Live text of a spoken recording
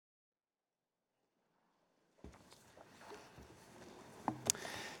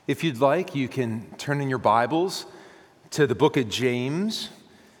If you'd like, you can turn in your Bibles to the book of James.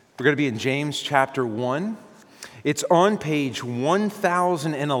 We're going to be in James chapter 1. It's on page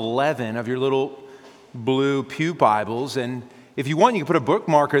 1011 of your little blue pew Bibles. And if you want, you can put a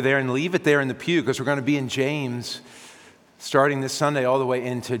bookmarker there and leave it there in the pew, because we're going to be in James starting this Sunday all the way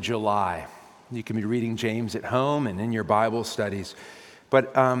into July. You can be reading James at home and in your Bible studies.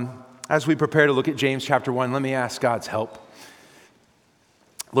 But as we prepare to look at James chapter 1, let me ask God's help.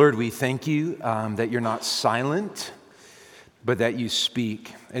 Lord, we thank you that you're not silent, but that you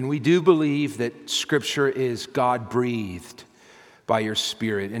speak. And we do believe that Scripture is God-breathed by your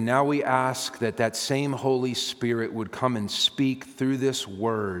Spirit. And now we ask that that same Holy Spirit would come and speak through this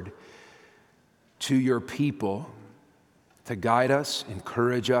word to your people to guide us,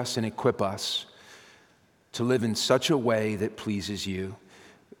 encourage us, and equip us to live in such a way that pleases you.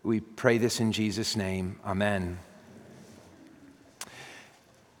 We pray this in Jesus' name. Amen.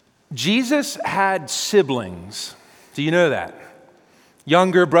 Jesus had siblings. Do you know that?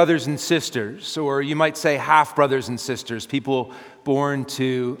 Younger brothers and sisters, or you might say half brothers and sisters, people born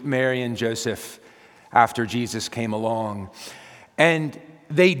to Mary and Joseph after Jesus came along. And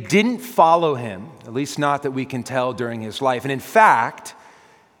they didn't follow him, at least not that we can tell during his life. And in fact,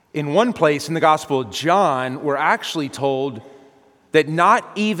 in one place in the Gospel of John, we're actually told that not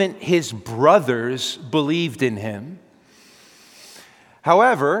even his brothers believed in him.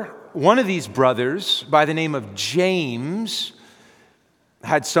 However, one of these brothers, by the name of James,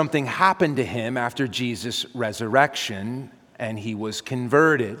 had something happen to him after Jesus' resurrection, and he was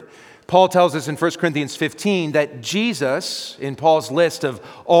converted. Paul tells us in 1 Corinthians 15 that Jesus, in Paul's list of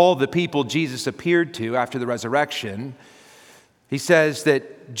all the people Jesus appeared to after the resurrection, he says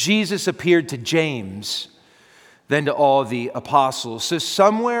that Jesus appeared to James, then to all the apostles. So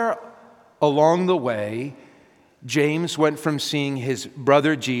somewhere along the way, James went from seeing his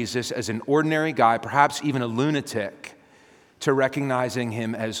brother Jesus as an ordinary guy, perhaps even a lunatic, to recognizing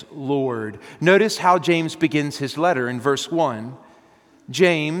him as Lord. Notice how James begins his letter in verse 1.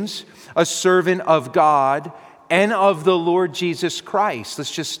 James, a servant of God and of the Lord Jesus Christ.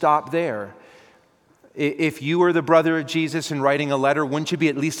 Let's just stop there. If you were the brother of Jesus and writing a letter, wouldn't you be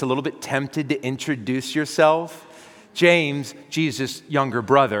at least a little bit tempted to introduce yourself? James, Jesus' younger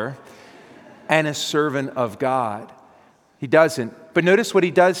brother, and a servant of God. He doesn't. But notice what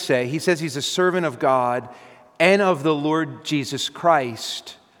he does say. He says he's a servant of God and of the Lord Jesus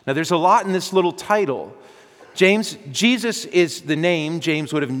Christ. Now there's a lot in this little title. Jesus is the name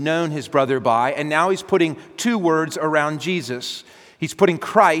James would have known his brother by, and now he's putting two words around Jesus. He's putting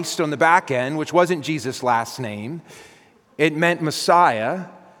Christ on the back end, which wasn't Jesus' last name. It meant Messiah.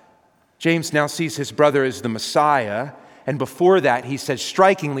 James now sees his brother as the Messiah. And before that, he says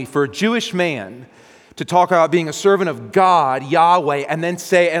strikingly, for a Jewish man to talk about being a servant of God, Yahweh, and then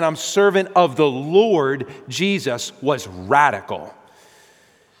say, and I'm servant of the Lord Jesus, was radical.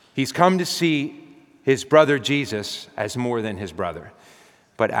 He's come to see his brother Jesus as more than his brother,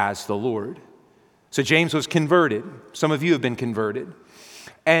 but as the Lord. So James was converted. Some of you have been converted.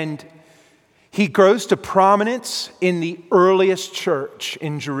 And he grows to prominence in the earliest church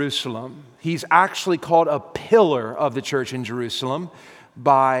in Jerusalem. He's actually called a pillar of the church in Jerusalem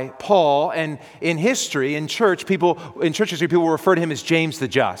by Paul. And in history, in church history, people refer to him as James the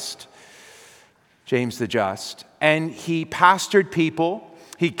Just. James the Just. And he pastored people,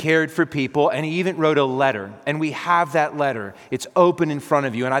 he cared for people, and he even wrote a letter. And we have that letter. It's open in front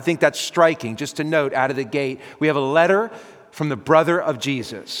of you. And I think that's striking. Just to note out of the gate, we have a letter from the brother of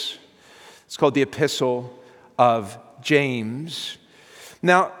Jesus. It's called the Epistle of James.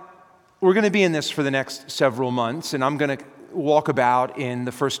 Now, we're going to be in this for the next several months, and I'm going to walk about in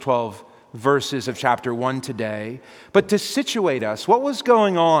the first 12 verses of chapter 1 today. But to situate us, what was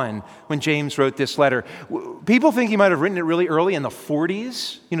going on when James wrote this letter? People think he might have written it really early in the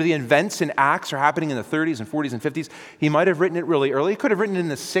 40s. You know, the events in Acts are happening in the 30s and 40s and 50s. He might have written it really early. He could have written it in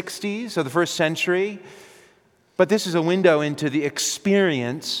the 60s of the first century. But this is a window into the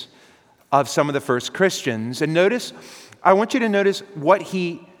experience of some of the first Christians. And I want you to notice what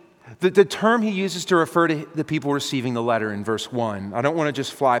the term he uses to refer to the people receiving the letter in verse 1. I don't want to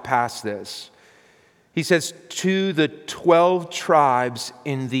just fly past this. He says, to the 12 tribes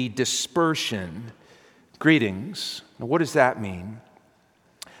in the dispersion, greetings. Now, what does that mean?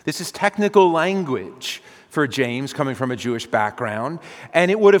 This is technical language for James, coming from a Jewish background,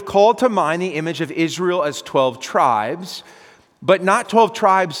 and it would have called to mind the image of Israel as 12 tribes, but not 12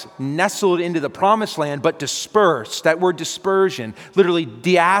 tribes nestled into the promised land, but dispersed. That word dispersion, literally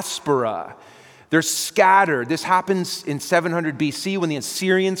diaspora. They're scattered. This happens in 700 BC when the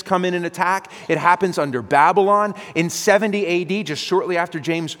Assyrians come in and attack. It happens under Babylon. In 70 AD, just shortly after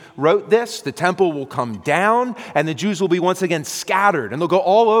James wrote this, the temple will come down and the Jews will be once again scattered, and they'll go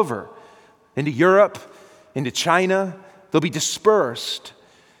all over into Europe, into China. They'll be dispersed.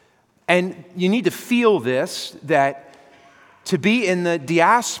 And you need to feel this, that to be in the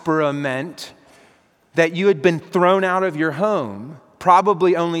diaspora meant that you had been thrown out of your home,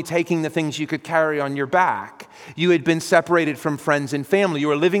 probably only taking the things you could carry on your back. You had been separated from friends and family. You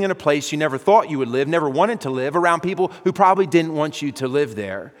were living in a place you never thought you would live, never wanted to live, around people who probably didn't want you to live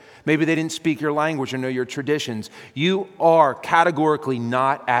there. Maybe they didn't speak your language or know your traditions. You are categorically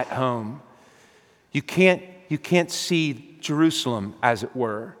not at home. You can't see Jerusalem, as it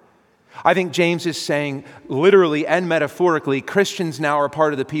were. I think James is saying, literally and metaphorically, Christians now are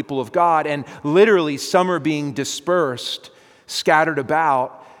part of the people of God, and literally some are being dispersed, scattered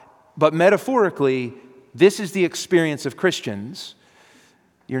about, but metaphorically, this is the experience of Christians.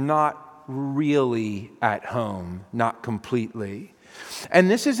 You're not really at home, not completely.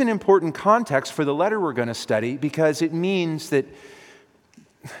 And this is an important context for the letter we're going to study, because it means that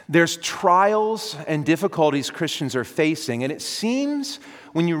there's trials and difficulties Christians are facing, and it seems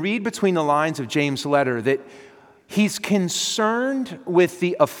when you read between the lines of James' letter that he's concerned with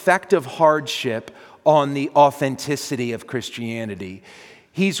the effect of hardship on the authenticity of Christianity.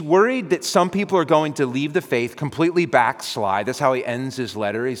 He's worried that some people are going to leave the faith, completely backslide. That's how he ends his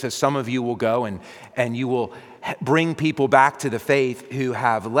letter. He says, some of you will go and you will bring people back to the faith who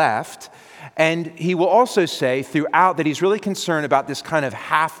have left. And he will also say throughout that he's really concerned about this kind of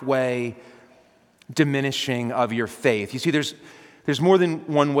halfway diminishing of your faith. You see, there's more than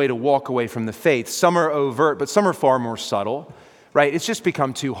one way to walk away from the faith. Some are overt, but some are far more subtle. Right? It's just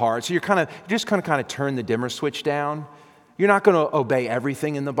become too hard. So you're just kind of turn the dimmer switch down. You're not going to obey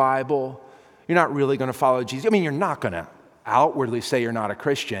everything in the Bible. You're not really going to follow Jesus. I mean, you're not going to outwardly say you're not a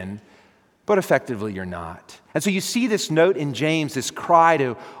Christian, but effectively you're not. And so you see this note in James, this cry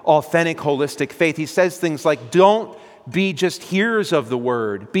to authentic, holistic faith. He says things like, don't be just hearers of the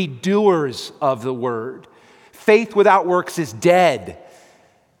word, be doers of the word. Faith without works is dead.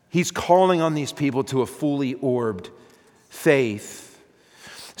 He's calling on these people to a fully orbed faith.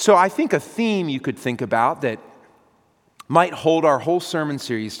 So I think a theme you could think about that might hold our whole sermon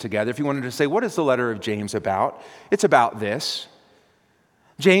series together, if you wanted to say, what is the letter of James about? It's about this.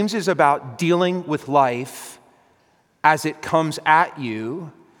 James is about dealing with life as it comes at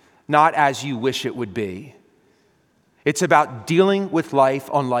you, not as you wish it would be. It's about dealing with life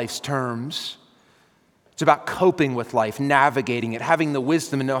on life's terms. It's about coping with life, navigating it, having the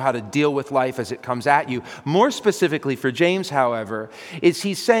wisdom to know how to deal with life as it comes at you. More specifically for James, however, is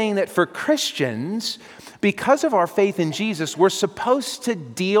he's saying that for Christians, because of our faith in Jesus, we're supposed to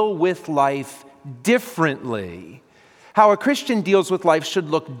deal with life differently. How a Christian deals with life should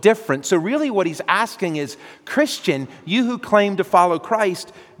look different. So really what he's asking is, Christian, you who claim to follow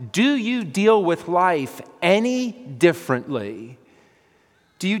Christ, do you deal with life any differently?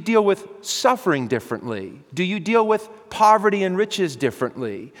 Do you deal with suffering differently? Do you deal with poverty and riches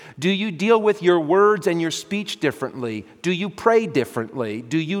differently? Do you deal with your words and your speech differently? Do you pray differently?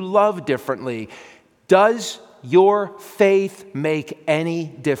 Do you love differently? Does your faith make any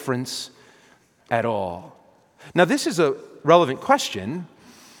difference at all? Now, this is a relevant question.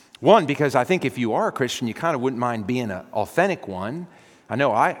 One, because I think if you are a Christian, you kind of wouldn't mind being an authentic one. I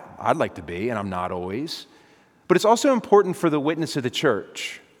know I'd like to be, and I'm not always. But it's also important for the witness of the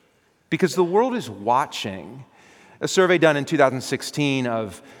church because the world is watching. A survey done in 2016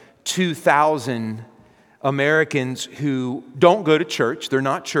 of 2,000 Americans who don't go to church. They're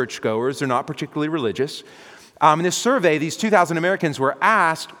not churchgoers. They're not particularly religious. In this survey, these 2,000 Americans were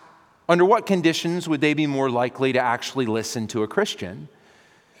asked, under what conditions would they be more likely to actually listen to a Christian?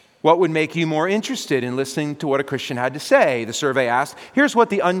 What would make you more interested in listening to what a Christian had to say? The survey asked. Here's what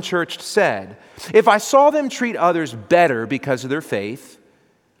the unchurched said. If I saw them treat others better because of their faith,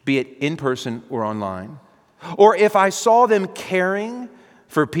 be it in person or online, or if I saw them caring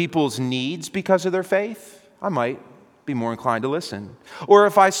for people's needs because of their faith, I might be more inclined to listen. Or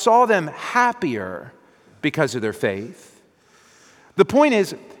if I saw them happier because of their faith. The point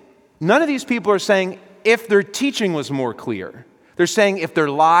is, none of these people are saying if their teaching was more clear. They're saying if their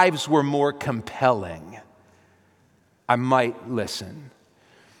lives were more compelling, I might listen.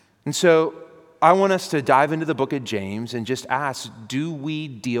 And so I want us to dive into the book of James and just ask, do we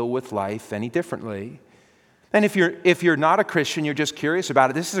deal with life any differently? And if you're not a Christian, you're just curious about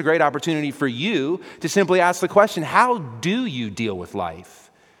it, this is a great opportunity for you to simply ask the question, how do you deal with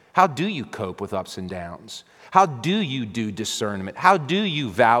life? How do you cope with ups and downs? How do you do discernment? How do you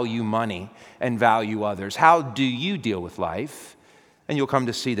value money and value others? How do you deal with life? And you'll come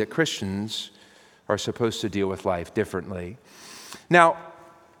to see that Christians are supposed to deal with life differently. Now,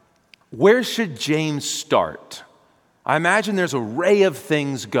 where should James start? I imagine there's an array of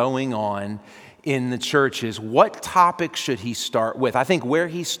things going on in the churches. What topic should he start with? I think where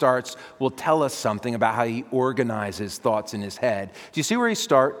he starts will tell us something about how he organizes thoughts in his head. Do you see where he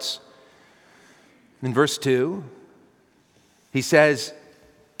starts? In verse 2, he says,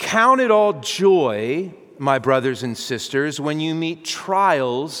 "Count it all joy, my brothers and sisters, when you meet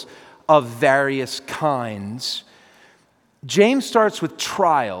trials of various kinds." James starts with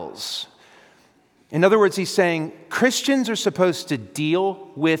trials. In other words, he's saying Christians are supposed to deal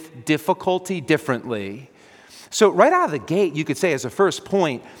with difficulty differently. So right out of the gate, you could say as a first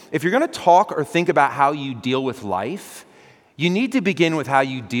point, if you're going to talk or think about how you deal with life, you need to begin with how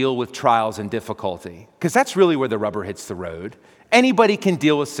you deal with trials and difficulty, because that's really where the rubber hits the road. Anybody can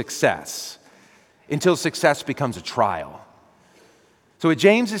deal with success until success becomes a trial. So what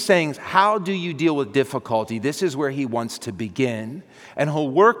James is saying is, how do you deal with difficulty? This is where he wants to begin. And he'll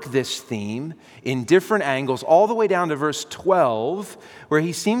work this theme in different angles all the way down to verse 12, where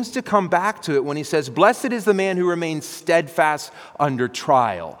he seems to come back to it when he says, "Blessed is the man who remains steadfast under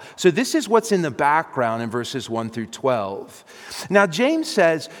trial." So this is what's in the background in verses 1 through 12. Now James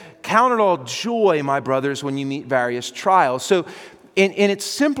says, "Count it all joy, my brothers, when you meet various trials." So in its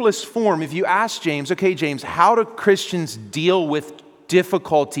simplest form, if you ask James, okay, James, how do Christians deal with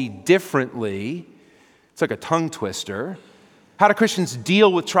difficulty differently? It's like a tongue twister. How do Christians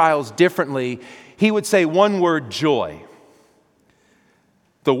deal with trials differently? He would say one word: joy.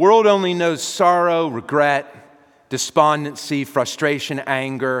 The world only knows sorrow, regret, despondency, frustration,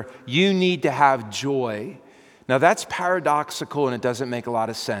 anger. You need to have joy. Now that's paradoxical and it doesn't make a lot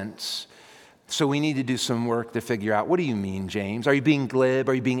of sense. So we need to do some work to figure out, what do you mean, James? Are you being glib?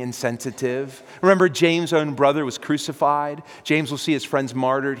 Are you being insensitive? Remember, James' own brother was crucified. James will see his friends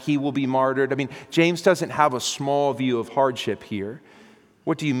martyred. He will be martyred. I mean, James doesn't have a small view of hardship here.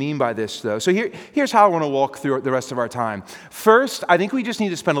 What do you mean by this, though? So here's how I want to walk through the rest of our time. First, I think we just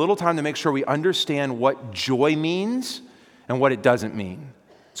need to spend a little time to make sure we understand what joy means and what it doesn't mean.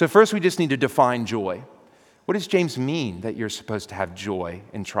 So first, we just need to define joy. What does James mean that you're supposed to have joy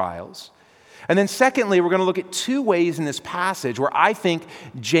in trials? And then secondly, we're going to look at two ways in this passage where I think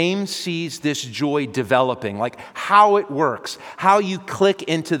James sees this joy developing, like how it works, how you click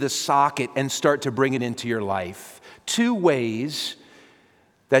into the socket and start to bring it into your life. Two ways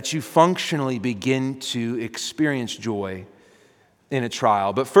that you functionally begin to experience joy in a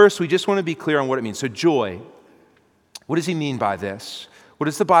trial. But first, we just want to be clear on what it means. So joy, what does he mean by this? What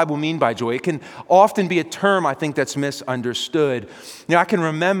does the Bible mean by joy? It can often be a term, I think, that's misunderstood. I can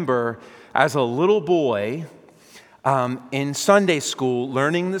remember as a little boy in Sunday school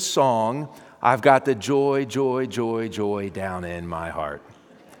learning the song, "I've got the joy, joy, joy, joy down in my heart.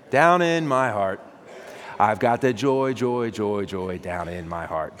 Down in my heart. I've got the joy, joy, joy, joy down in my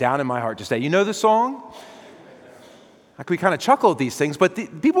heart. Down in my heart to stay." You know the song? Like, we kind of chuckle at these things,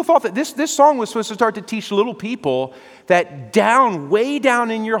 but people thought that this song was supposed to start to teach little people that way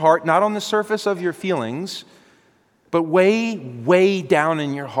down in your heart, not on the surface of your feelings, but way, way down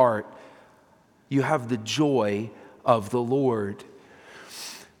in your heart, you have the joy of the Lord.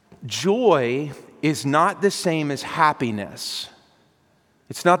 Joy is not the same as happiness.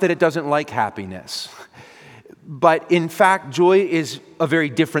 It's not that it doesn't like happiness. But in fact, joy is a very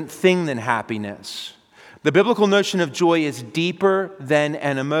different thing than happiness. The biblical notion of joy is deeper than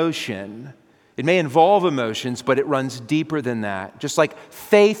an emotion. It may involve emotions, but it runs deeper than that. Just like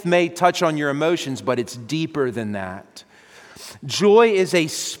faith may touch on your emotions, but it's deeper than that. Joy is a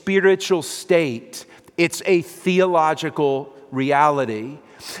spiritual state. It's a theological reality.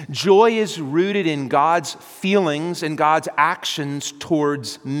 Joy is rooted in God's feelings and God's actions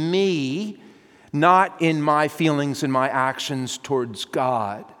towards me, not in my feelings and my actions towards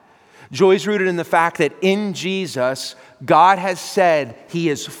God. Joy is rooted in the fact that in Jesus, God has said He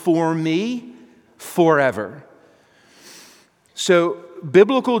is for me forever. So,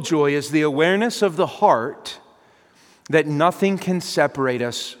 biblical joy is the awareness of the heart that nothing can separate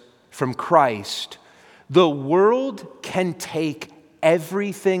us from Christ. The world can take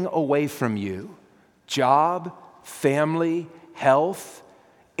everything away from you, job, family, health,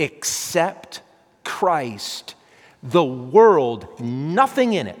 except Christ. The world,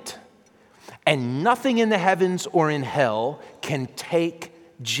 nothing in it, and nothing in the heavens or in hell can take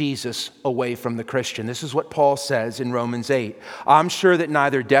Jesus away from the Christian. This is what Paul says in Romans 8. I'm sure that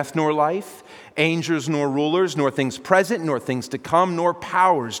neither death nor life, angels nor rulers, nor things present, nor things to come, nor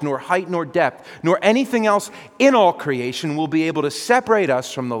powers, nor height, nor depth, nor anything else in all creation will be able to separate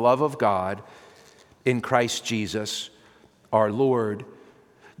us from the love of God in Christ Jesus our Lord.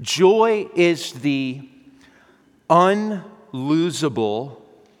 Joy is the unlosable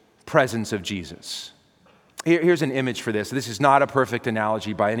presence of Jesus. Here's an image for this. This is not a perfect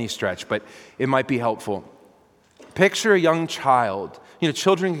analogy by any stretch, but it might be helpful. Picture a young child.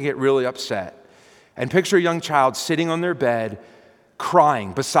 Children can get really upset. And picture a young child sitting on their bed,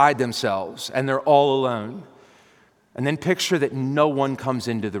 crying beside themselves, and they're all alone. And then picture that no one comes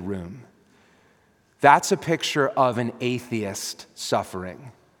into the room. That's a picture of an atheist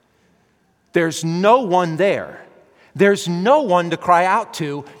suffering. There's no one there. There's no one to cry out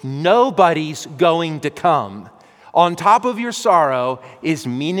to. Nobody's going to come. On top of your sorrow is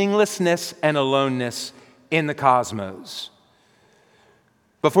meaninglessness and aloneness in the cosmos.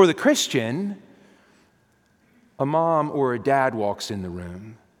 But for the Christian, a mom or a dad walks in the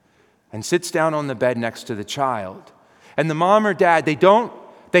room and sits down on the bed next to the child. And the mom or dad, they don't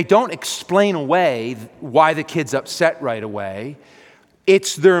explain away why the kid's upset right away.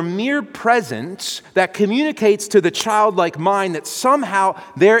 It's their mere presence that communicates to the childlike mind that somehow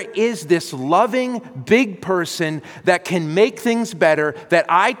there is this loving, big person that can make things better, that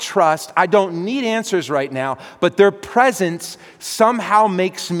I trust. I don't need answers right now, but their presence somehow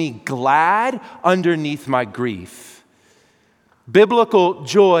makes me glad underneath my grief. Biblical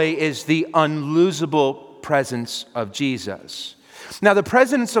joy is the unlosable presence of Jesus. Now, the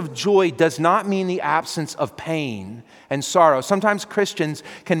presence of joy does not mean the absence of pain and sorrow. Sometimes Christians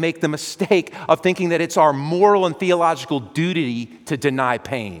can make the mistake of thinking that it's our moral and theological duty to deny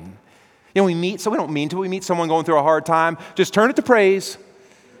pain. We meet someone going through a hard time, just turn it to praise.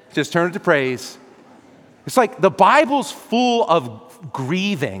 Just turn it to praise. It's like the Bible's full of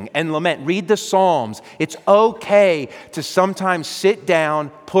grieving and lament. Read the Psalms. It's okay to sometimes sit down,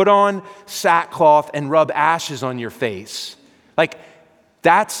 put on sackcloth, and rub ashes on your face.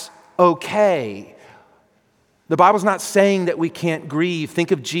 That's okay. The Bible's not saying that we can't grieve.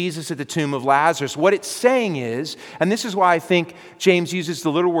 Think of Jesus at the tomb of Lazarus. What it's saying is, and this is why I think James uses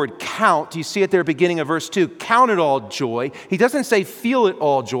the little word count. You see it there beginning of verse 2. Count it all joy. He doesn't say feel it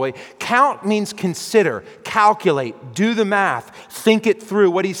all joy. Count means consider, calculate, do the math, think it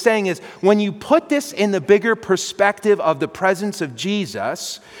through. What he's saying is, when you put this in the bigger perspective of the presence of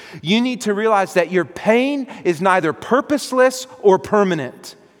Jesus, you need to realize that your pain is neither purposeless or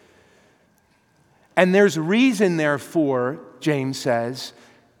permanent. And there's reason, therefore, James says,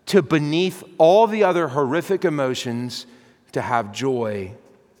 to beneath all the other horrific emotions, to have joy.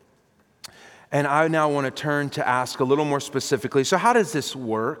 And I now want to turn to ask a little more specifically, so how does this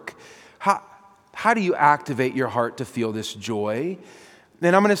work? How do you activate your heart to feel this joy?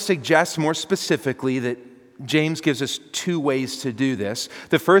 And I'm going to suggest more specifically that James gives us two ways to do this.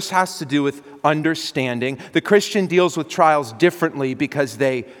 The first has to do with understanding. The Christian deals with trials differently because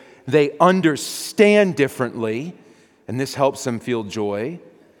they understand differently, and this helps them feel joy.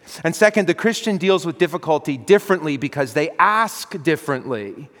 And second, the Christian deals with difficulty differently because they ask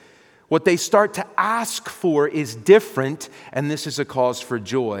differently. What they start to ask for is different, and this is a cause for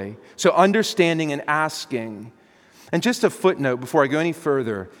joy. So understanding and asking. And just a footnote before I go any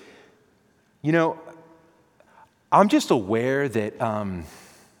further, I'm just aware that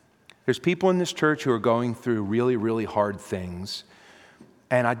there's people in this church who are going through really, really hard things.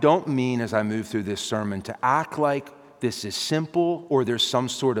 And I don't mean, as I move through this sermon, to act like this is simple or there's some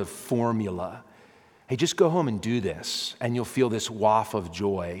sort of formula. Hey, just go home and do this, and you'll feel this waft of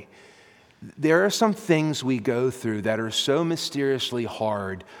joy. There are some things we go through that are so mysteriously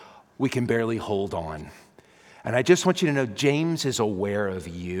hard, we can barely hold on. And I just want you to know, James is aware of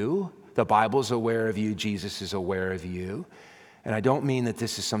you. The Bible's aware of you. Jesus is aware of you. And I don't mean that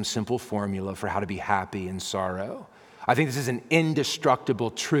this is some simple formula for how to be happy in sorrow. I think this is an indestructible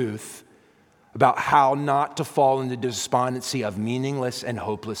truth about how not to fall into despondency of meaningless and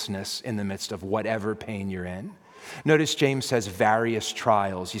hopelessness in the midst of whatever pain you're in. Notice James says various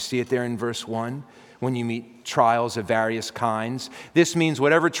trials. You see it there in verse 1? When you meet trials of various kinds. This means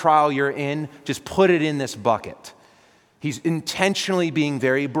whatever trial you're in, just put it in this bucket. He's intentionally being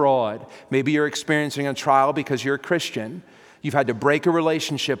very broad. Maybe you're experiencing a trial because you're a Christian. You've had to break a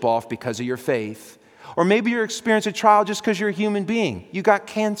relationship off because of your faith. Or maybe you're experiencing a trial just because you're a human being. You got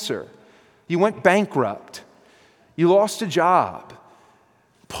cancer. You went bankrupt. You lost a job.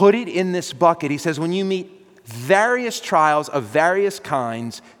 Put it in this bucket. He says when you meet various trials of various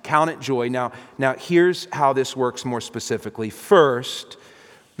kinds, count it joy. Now here's how this works more specifically. First,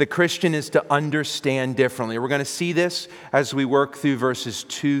 The Christian is to understand differently. We're going to see this as we work through verses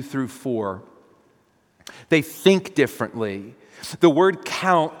 2 through 4. They think differently. The word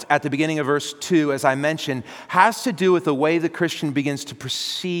count at the beginning of verse 2, as I mentioned, has to do with the way the Christian begins to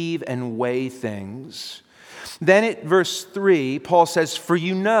perceive and weigh things. Then at verse 3, Paul says, "For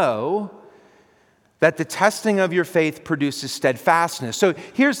you know that the testing of your faith produces steadfastness." So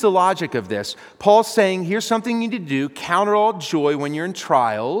here's the logic of this. Paul's saying, here's something you need to do, count it all joy when you're in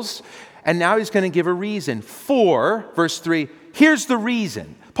trials. And now he's going to give a reason. For, verse 3, here's the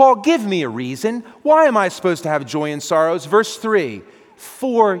reason. Paul, give me a reason. Why am I supposed to have joy in sorrows? Verse 3,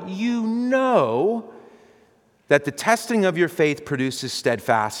 for you know that the testing of your faith produces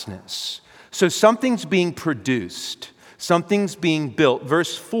steadfastness. So something's being produced. Something's being built.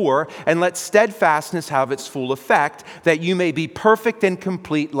 Verse 4, and let steadfastness have its full effect, that you may be perfect and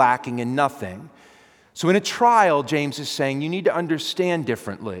complete, lacking in nothing. So in a trial, James is saying, you need to understand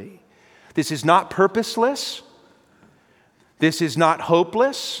differently. This is not purposeless. This is not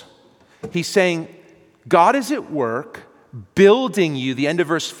hopeless. He's saying, God is at work building you, the end of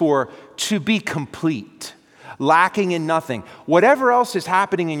verse 4, to be complete, lacking in nothing. Whatever else is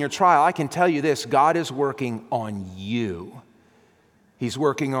happening in your trial, I can tell you this, God is working on you. He's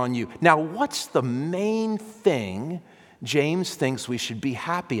working on you. Now, what's the main thing James thinks we should be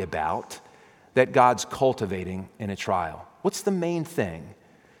happy about that God's cultivating in a trial? What's the main thing?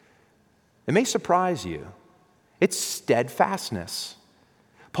 It may surprise you. It's steadfastness.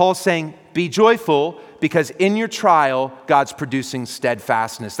 Paul's saying, be joyful because in your trial, God's producing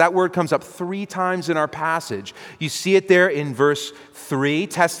steadfastness. That word comes up 3 times in our passage. You see it there in verse 3,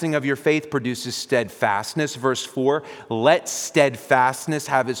 testing of your faith produces steadfastness. Verse 4, let steadfastness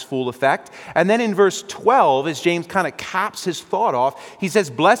have its full effect. And then in verse 12, as James kind of caps his thought off, he says,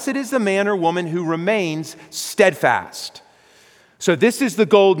 blessed is the man or woman who remains steadfast. So this is the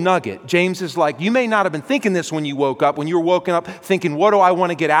gold nugget. James is like, you may not have been thinking this when you woke up. When you were woken up thinking, what do I want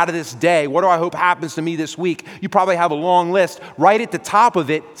to get out of this day? What do I hope happens to me this week? You probably have a long list. Right at the top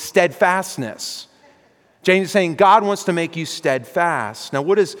of it, steadfastness. James is saying God wants to make you steadfast. Now,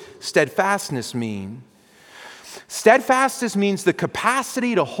 what does steadfastness mean? Steadfastness means the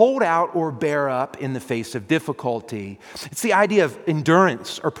capacity to hold out or bear up in the face of difficulty. It's the idea of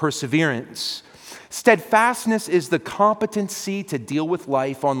endurance or perseverance. Steadfastness is the competency to deal with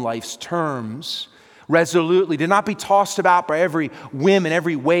life on life's terms, resolutely, to not be tossed about by every whim and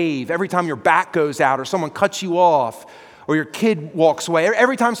every wave, every time your back goes out or someone cuts you off or your kid walks away.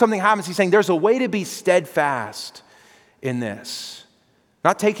 Every time something happens, he's saying there's a way to be steadfast in this.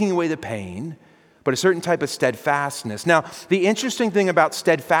 Not taking away the pain, but a certain type of steadfastness. Now, the interesting thing about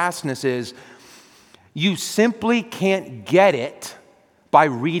steadfastness is you simply can't get it by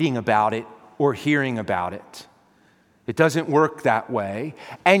reading about it or hearing about it. It doesn't work that way.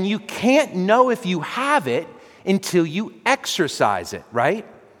 And you can't know if you have it until you exercise it, right?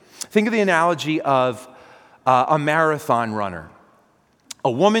 Think of the analogy of a marathon runner. A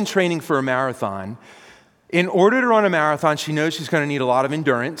woman training for a marathon. In order to run a marathon, she knows she's going to need a lot of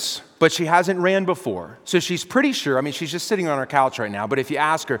endurance, but she hasn't ran before. So she's pretty sure, she's just sitting on her couch right now, but if you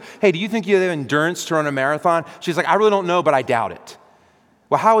ask her, hey, do you think you have endurance to run a marathon? She's like, I really don't know, but I doubt it.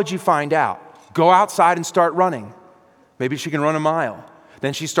 Well, how would you find out? Go outside and start running. Maybe she can run a mile.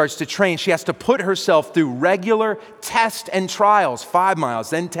 Then she starts to train. She has to put herself through regular tests and trials, 5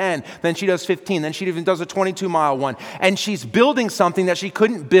 miles, then 10, then she does 15, then she even does a 22-mile one. And she's building something that she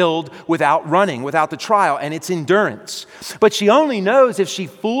couldn't build without running, without the trial, and it's endurance. But she only knows if she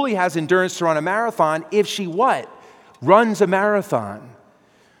fully has endurance to run a marathon if she what? Runs a marathon.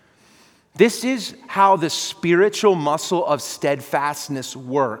 This is how the spiritual muscle of steadfastness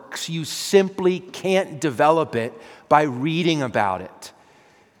works. You simply can't develop it by reading about it.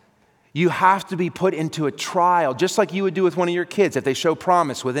 You have to be put into a trial, just like you would do with one of your kids if they show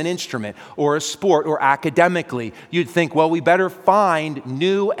promise with an instrument or a sport or academically. You'd think, well, we better find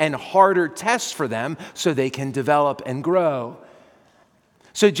new and harder tests for them so they can develop and grow.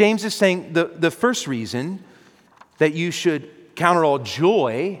 So James is saying the first reason that you should count it all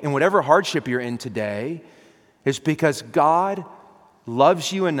joy in whatever hardship you're in today is because God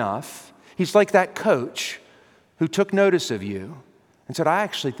loves you enough. He's like that coach who took notice of you and said, I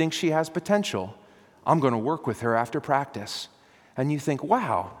actually think she has potential. I'm going to work with her after practice. And you think,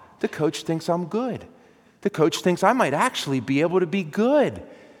 wow, the coach thinks I'm good. The coach thinks I might actually be able to be good.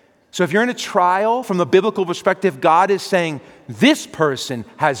 So if you're in a trial, from the biblical perspective, God is saying, this person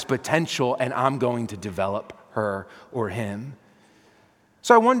has potential and I'm going to develop her or him.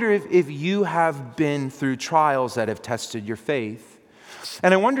 So I wonder if you have been through trials that have tested your faith.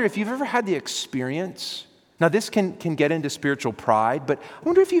 And I wonder if you've ever had the experience Now, this can get into spiritual pride, but I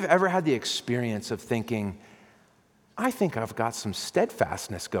wonder if you've ever had the experience of thinking, I think I've got some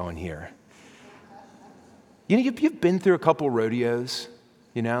steadfastness going here. You know, you've been through a couple rodeos,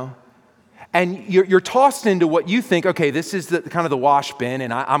 you know, and you're tossed into what you think, okay, this is the kind of the wash bin,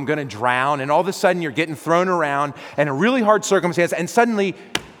 and I'm going to drown, and all of a sudden you're getting thrown around in a really hard circumstance, and suddenly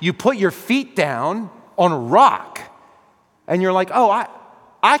you put your feet down on a rock, and you're like, oh,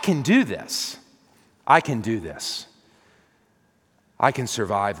 I can do this. I can do this. I can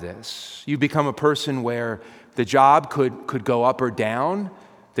survive this. You become a person where the job could go up or down.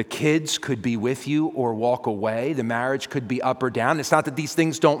 The kids could be with you or walk away. The marriage could be up or down. It's not that these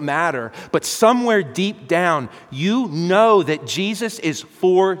things don't matter, but somewhere deep down, you know that Jesus is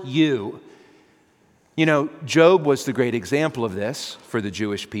for you. You know, Job was the great example of this for the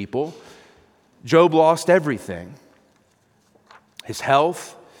Jewish people. Job lost everything. His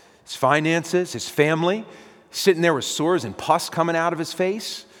health, his finances, his family, sitting there with sores and pus coming out of his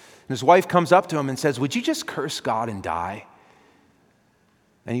face. And his wife comes up to him and says, would you just curse God and die?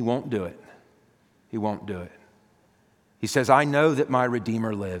 And he won't do it. He won't do it. He says, I know that my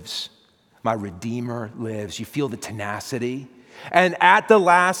Redeemer lives. My Redeemer lives. You feel the tenacity. And at the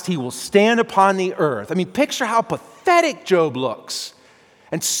last, he will stand upon the earth. I mean, picture how pathetic Job looks.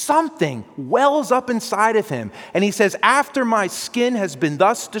 And something wells up inside of him. And he says, after my skin has been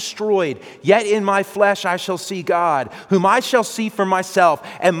thus destroyed, yet in my flesh I shall see God, whom I shall see for myself.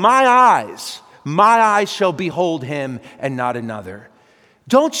 And my eyes shall behold him and not another.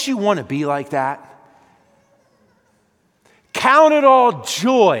 Don't you want to be like that? Count it all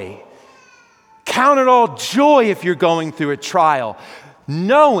joy. Count it all joy if you're going through a trial,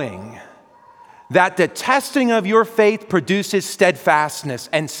 knowing that the testing of your faith produces steadfastness.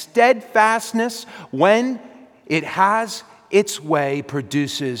 And steadfastness, when it has its way,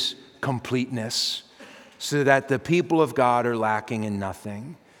 produces completeness, so that the people of God are lacking in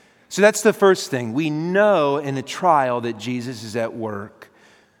nothing. So that's the first thing. We know in a trial that Jesus is at work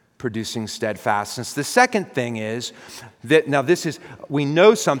producing steadfastness. The second thing is that, now this is, we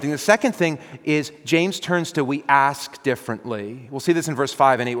know something. The second thing is James turns to we ask differently. We'll see this in verse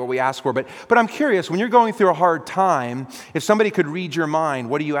 5 and 8, what we ask for. But I'm curious, when you're going through a hard time, if somebody could read your mind,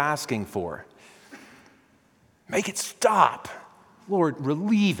 what are you asking for? Make it stop. Lord,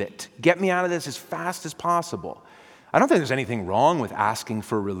 relieve it. Get me out of this as fast as possible. I don't think there's anything wrong with asking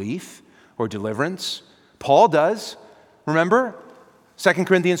for relief or deliverance. Paul does. Remember? 2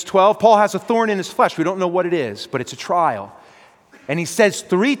 Corinthians 12, Paul has a thorn in his flesh. We don't know what it is, but it's a trial. And he says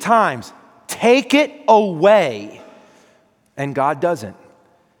 3 times, take it away. And God doesn't.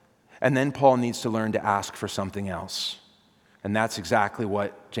 And then Paul needs to learn to ask for something else. And that's exactly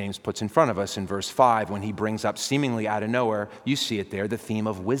what James puts in front of us in verse 5 when he brings up, seemingly out of nowhere, you see it there, the theme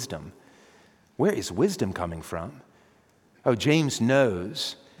of wisdom. Where is wisdom coming from? Oh, James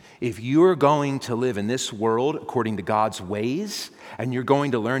knows if you're going to live in this world according to God's ways, and you're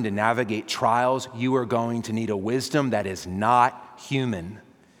going to learn to navigate trials, you are going to need a wisdom that is not human.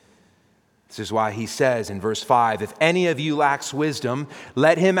 This is why he says in verse 5, if any of you lacks wisdom,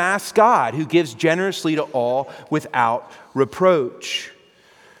 let him ask God, who gives generously to all without reproach.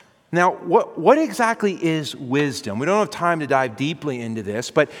 Now, what exactly is wisdom? We don't have time to dive deeply into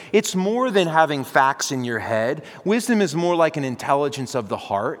this, but it's more than having facts in your head. Wisdom is more like an intelligence of the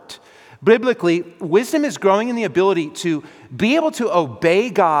heart. Biblically, wisdom is growing in the ability to be able to obey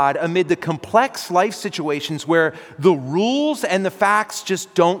God amid the complex life situations where the rules and the facts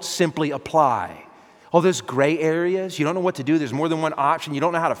just don't simply apply. Oh, there's gray areas. You don't know what to do. There's more than one option. You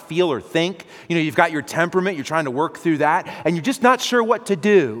don't know how to feel or think. You know, you've got your temperament. You're trying to work through that, and you're just not sure what to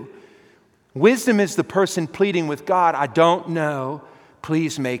do. Wisdom is the person pleading with God, I don't know.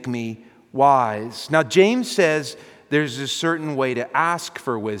 Please make me wise. Now, James says there's a certain way to ask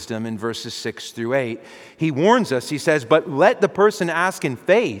for wisdom in verses 6 through 8. He warns us, he says, but let the person ask in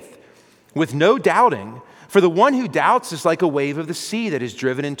faith with no doubting. For the one who doubts is like a wave of the sea that is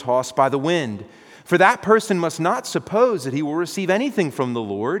driven and tossed by the wind. For that person must not suppose that he will receive anything from the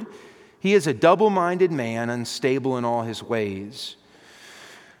Lord. He is a double-minded man, unstable in all his ways.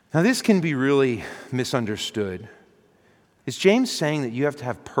 Now, this can be really misunderstood. Is James saying that you have to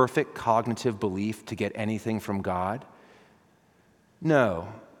have perfect cognitive belief to get anything from God? No.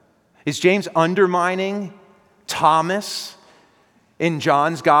 Is James undermining Thomas in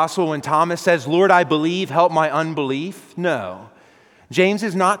John's gospel when Thomas says, Lord, I believe, help my unbelief? No. James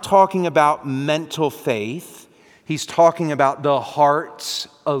is not talking about mental faith. He's talking about the heart's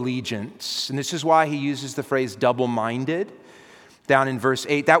allegiance. And this is why he uses the phrase double-minded. Down in verse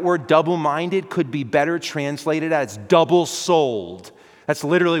 8, that word double-minded could be better translated as double-souled. That's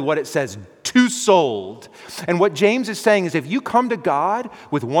literally what it says, two-souled. And what James is saying is if you come to God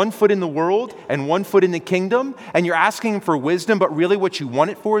with one foot in the world and one foot in the kingdom, and you're asking him for wisdom, but really what you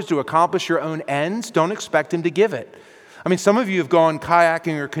want it for is to accomplish your own ends, don't expect him to give it. I mean, some of you have gone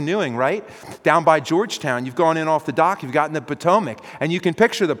kayaking or canoeing, right? Down by Georgetown, you've gone in off the dock, you've gotten the Potomac, and you can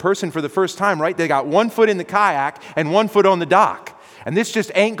picture the person for the first time, right? They got one foot in the kayak and one foot on the dock. And this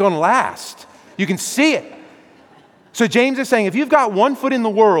just ain't gonna last. You can see it. So James is saying, if you've got one foot in the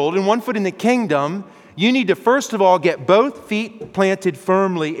world and one foot in the kingdom, you need to first of all get both feet planted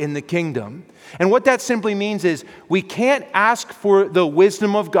firmly in the kingdom. And what that simply means is we can't ask for the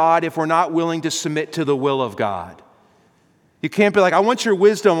wisdom of God if we're not willing to submit to the will of God. You can't be like, I want your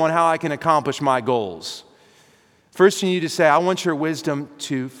wisdom on how I can accomplish my goals. First, you need to say, I want your wisdom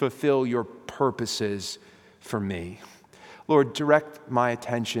to fulfill your purposes for me. Lord, direct my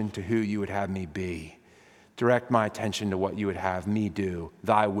attention to who you would have me be. Direct my attention to what you would have me do.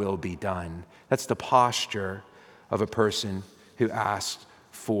 Thy will be done. That's the posture of a person who asks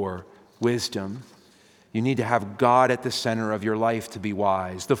for wisdom. You need to have God at the center of your life to be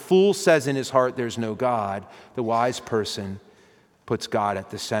wise. The fool says in his heart, there's no God. The wise person puts God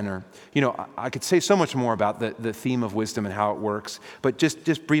at the center. You know, I could say so much more about the theme of wisdom and how it works, but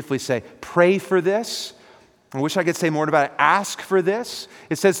just briefly say, pray for this. I wish I could say more about it. Ask for this.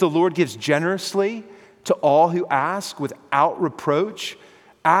 It says the Lord gives generously to all who ask without reproach.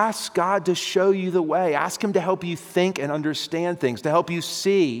 Ask God to show you the way. Ask him to help you think and understand things, to help you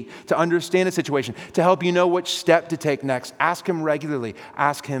see, to understand a situation, to help you know which step to take next. Ask him regularly.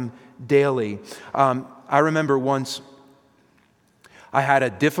 Ask him daily. I remember once I had a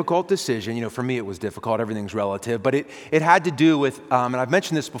difficult decision. You know, for me it was difficult. Everything's relative. But it had to do with, and I've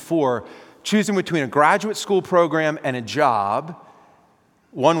mentioned this before, choosing between a graduate school program and a job.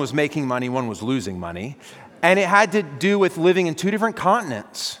 One was making money, one was losing money. And it had to do with living in two different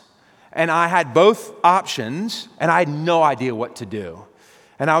continents. And I had both options, and I had no idea what to do.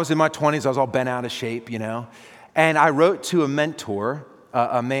 And I was in my 20s, I was all bent out of shape, you know. And I wrote to a mentor,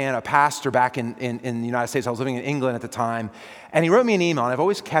 a pastor back in the United States. I was living in England at the time. And he wrote me an email, and I've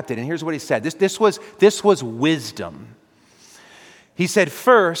always kept it. And here's what he said. This was wisdom. He said,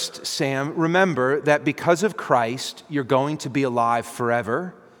 first, Sam, remember that because of Christ, you're going to be alive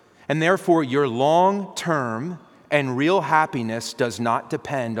forever, and therefore your long-term and real happiness does not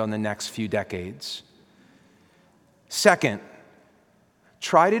depend on the next few decades. Second,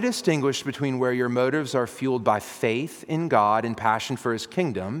 try to distinguish between where your motives are fueled by faith in God and passion for his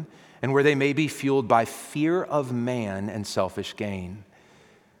kingdom, and where they may be fueled by fear of man and selfish gain.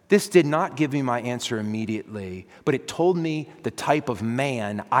 This did not give me my answer immediately, but it told me the type of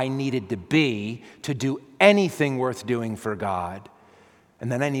man I needed to be to do anything worth doing for God.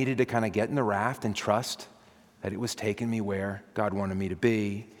 And then I needed to kind of get in the raft and trust that it was taking me where God wanted me to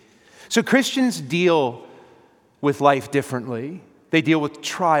be. So Christians deal with life differently. They deal with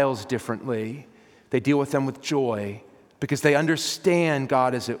trials differently. They deal with them with joy because they understand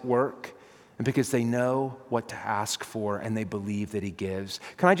God is at work. And because they know what to ask for and they believe that he gives.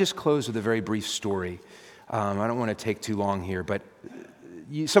 Can I just close with a very brief story? I don't want to take too long here, but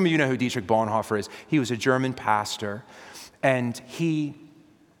some of you know who Dietrich Bonhoeffer is. He was a German pastor, and he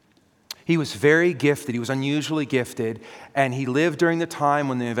was very gifted. He was unusually gifted, and he lived during the time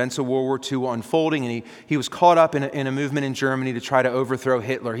when the events of World War II were unfolding, and he was caught up in a movement in Germany to try to overthrow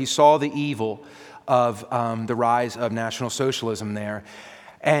Hitler. He saw the evil of the rise of National Socialism there.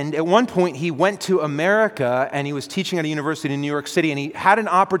 And at one point, he went to America, and he was teaching at a university in New York City, and he had an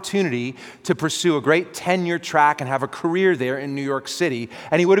opportunity to pursue a great tenure track and have a career there in New York City,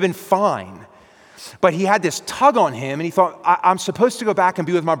 and he would have been fine. But he had this tug on him, and he thought, I'm supposed to go back and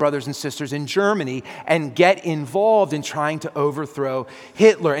be with my brothers and sisters in Germany and get involved in trying to overthrow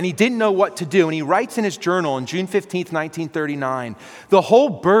Hitler. And he didn't know what to do. And he writes in his journal on June 15th, 1939, the whole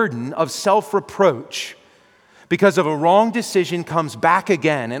burden of self-reproach because of a wrong decision comes back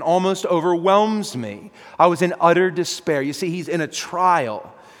again and almost overwhelms me. I was in utter despair. You see, he's in a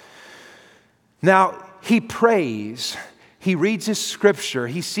trial. Now, he prays. He reads his scripture,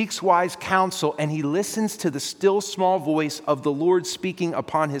 he seeks wise counsel, and he listens to the still small voice of the Lord speaking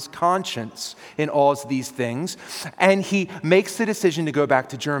upon his conscience in all of these things, and he makes the decision to go back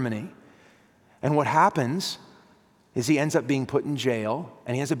to Germany. And what happens is he ends up being put in jail,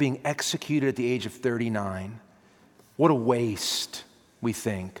 and he ends up being executed at the age of 39. What a waste, we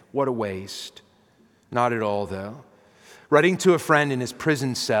think. What a waste. Not at all, though. Writing to a friend in his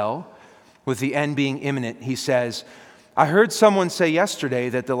prison cell, with the end being imminent, he says, I heard someone say yesterday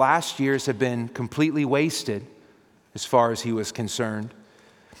that the last years have been completely wasted as far as he was concerned.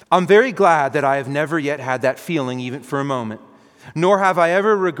 I'm very glad that I have never yet had that feeling even for a moment, Nor have I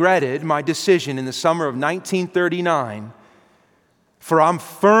ever regretted my decision in the summer of 1939, for I'm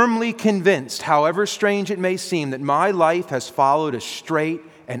firmly convinced, however strange it may seem, that my life has followed a straight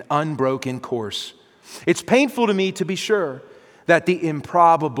and unbroken course. It's painful to me to be sure that the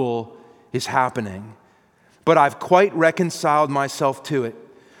improbable is happening, but I've quite reconciled myself to it.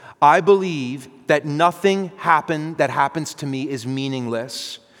 I believe that nothing that happens to me is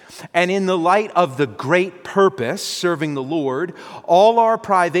meaningless. And in the light of the great purpose, serving the Lord, all our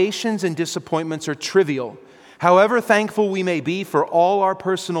privations and disappointments are trivial. However thankful we may be for all our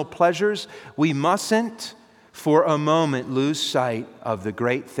personal pleasures, we mustn't for a moment lose sight of the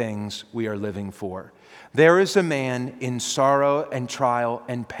great things we are living for. There is a man in sorrow and trial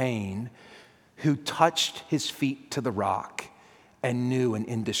and pain who touched his feet to the rock and knew an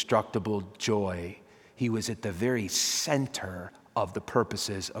indestructible joy. He was at the very center of the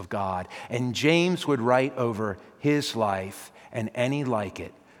purposes of God. And James would write over his life and any like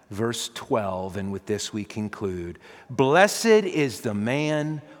it, verse 12, and with this we conclude. Blessed is the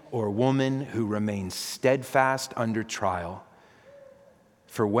man or woman who remains steadfast under trial,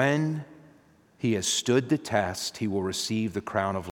 for when he has stood the test, he will receive the crown of